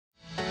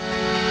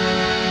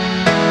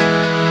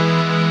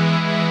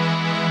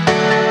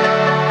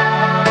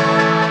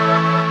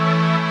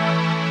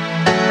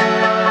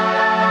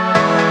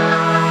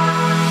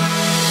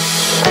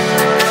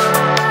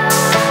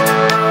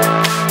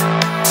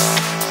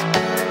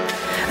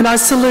And I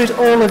salute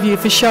all of you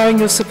for showing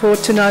your support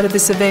tonight at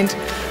this event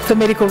for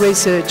medical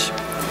research.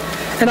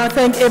 And I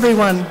thank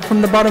everyone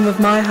from the bottom of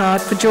my heart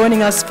for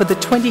joining us for the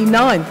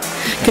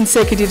 29th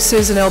consecutive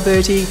Susan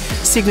Alberti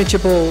Signature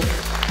Ball.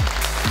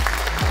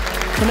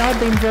 And I've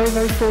been very,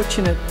 very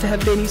fortunate to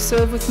have Benny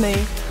serve with me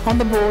on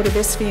the board of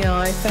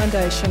SVI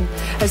Foundation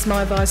as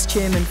my Vice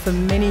Chairman for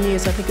many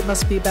years. I think it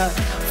must be about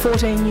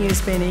 14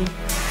 years, Benny.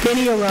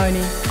 Benny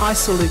Aroni, I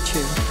salute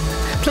you.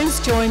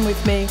 Please join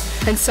with me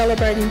in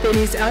celebrating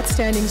Benny's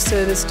outstanding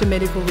service to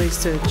medical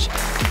research.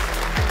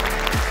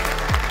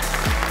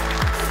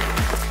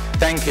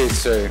 Thank you,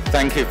 Sue.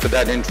 Thank you for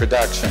that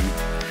introduction.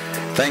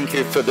 Thank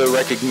you for the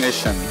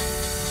recognition.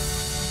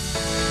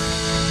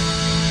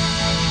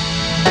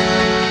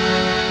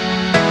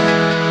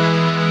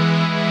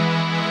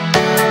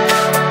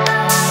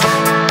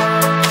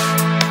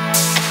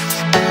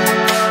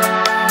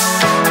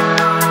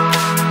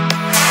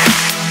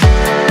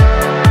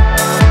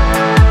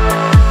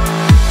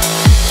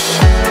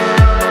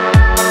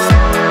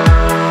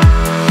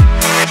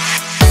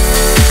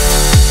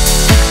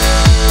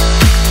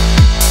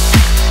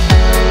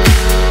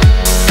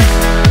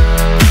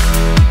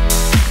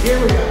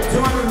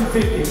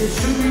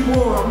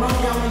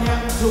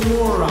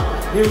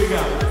 Here we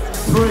go.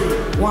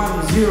 3,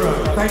 1, 0.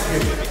 Thank you.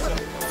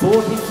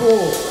 44,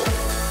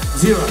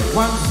 0,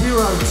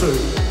 102,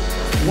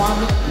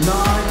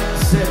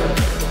 197,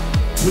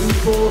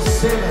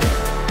 247,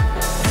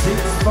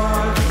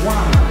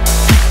 651.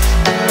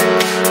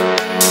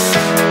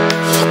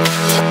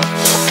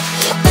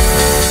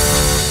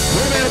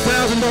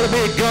 $1,000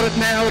 bid, got it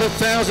now at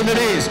 1,000 it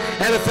is.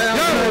 At 1,000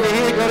 over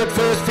here, got it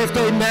first,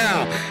 15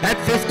 now. At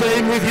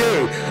 15 with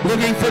you,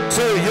 looking for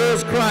 2,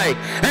 yours Craig.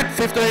 At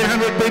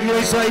 1,500 bid,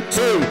 we say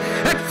 2.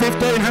 At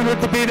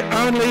 1,500 the bid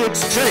only,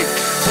 it's cheap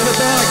for the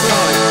bike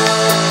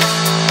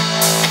ride.